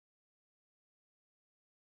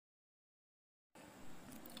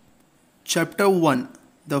Chapter 1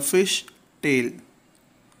 The Fish Tale.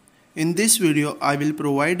 In this video I will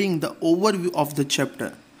providing the overview of the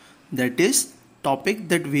chapter, that is topic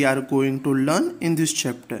that we are going to learn in this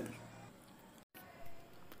chapter.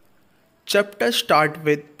 Chapter start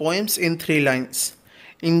with poems in 3 lines.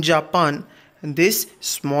 In Japan, these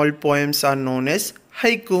small poems are known as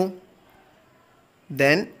haiku.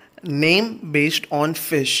 Then name based on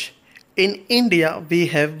fish. In India, we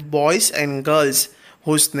have boys and girls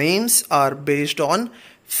whose names are based on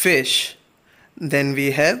fish. Then we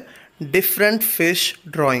have different fish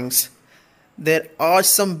drawings. There are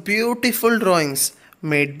some beautiful drawings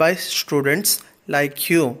made by students like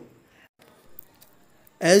you.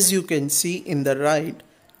 As you can see in the right,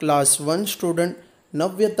 class 1 student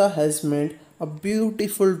Navyata has made a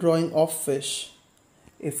beautiful drawing of fish.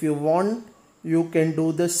 If you want, you can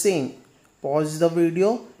do the same. Pause the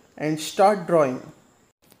video and start drawing.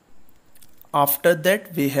 After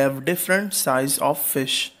that, we have different size of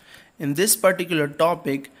fish. In this particular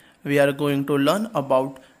topic, we are going to learn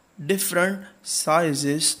about different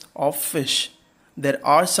sizes of fish. There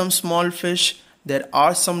are some small fish, there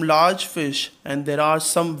are some large fish, and there are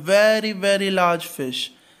some very large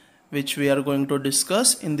fish, which we are going to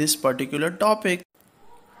discuss in this particular topic.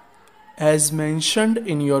 As mentioned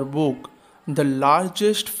in your book, the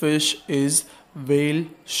largest fish is whale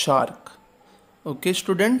shark. Okay,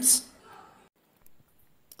 students?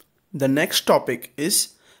 The next topic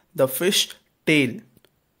is the fish tail.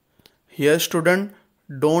 Here, student,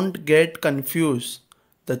 don't get confused.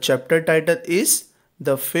 The chapter title is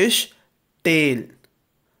The Fish Tale,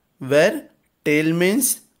 where tale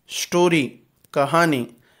means story,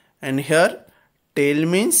 kahani, and here tail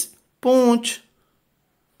means poonch.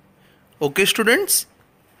 Okay, students?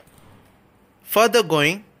 Further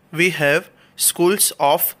going, we have schools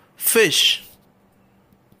of fish.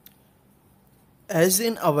 As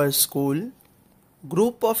in our school,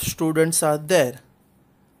 group of students are there.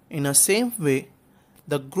 In the same way,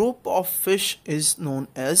 the group of fish is known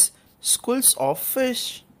as schools of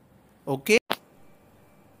fish. Okay?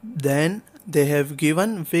 Then they have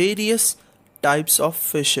given various types of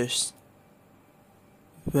fishes,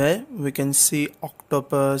 where we can see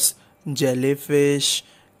octopus, jellyfish,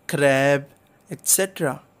 crab,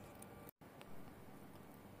 etc.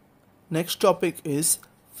 Next topic is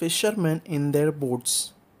fishermen in their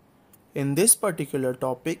boats. In this particular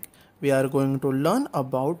topic, we are going to learn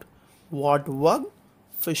about what work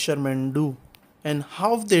fishermen do and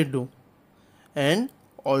how they do, and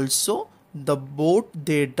also the boat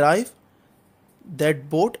they drive. That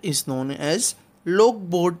boat is known as log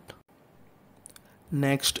boat.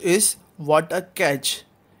 Next is what a catch,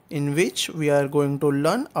 in which we are going to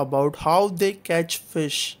learn about how they catch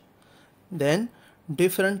fish. Then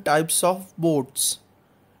different types of boats.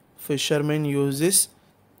 Fishermen uses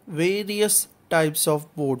various types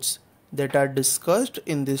of boats that are discussed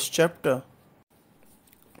in this chapter.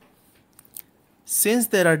 Since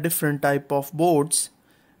there are different type of boats,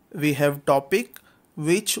 we have topic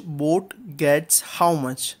which boat gets how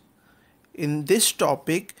much. In this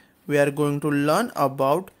topic, we are going to learn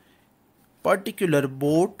about particular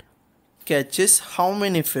boat catches how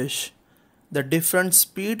many fish, the different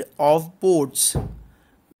speed of boats.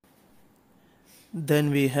 Then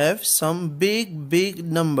we have some big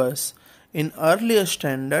numbers. In earlier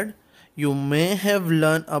standard, you may have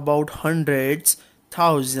learned about hundreds,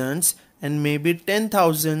 thousands, and maybe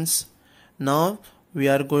 10,000s. Now we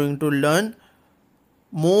are going to learn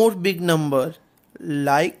more big number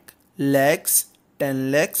like lakhs,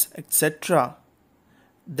 10 lakhs, etc.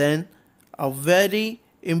 Then a very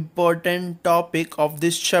important topic of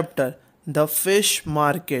this chapter, the fish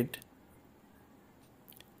market.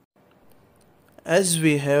 As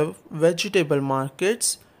we have vegetable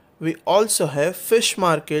markets, we also have fish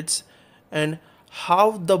markets, and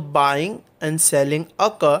how the buying and selling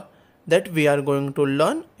occur, that we are going to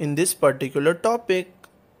learn in this particular topic.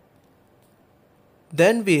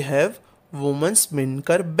 Then we have Women's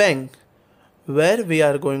Minkar Bank, where we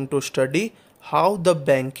are going to study how the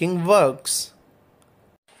banking works.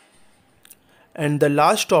 And the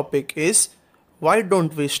last topic is, why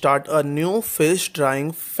don't we start a new fish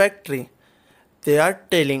drying factory? They are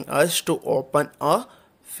telling us to open a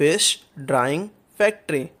fish drying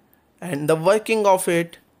factory and the working of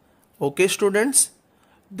it. Okay, students?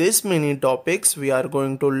 These many topics we are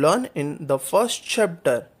going to learn in the first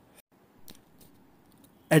chapter.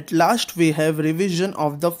 At last, we have revision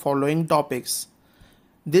of the following topics.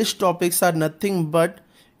 These topics are nothing but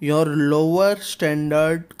your lower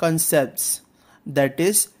standard concepts, that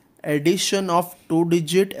is addition of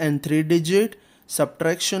 2-digit and 3-digit,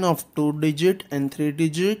 subtraction of 2-digit and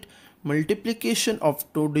 3-digit, multiplication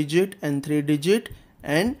of 2-digit and 3-digit,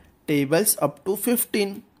 and tables up to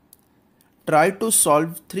 15. Try to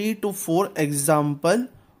solve 3 to 4 examples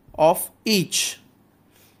of each,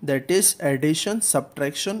 that is addition,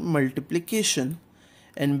 subtraction, multiplication,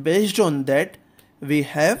 and based on that we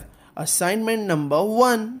have assignment number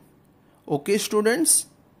 1. Okay students,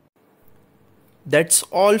 that's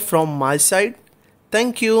all from my side.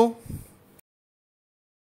 Thank you.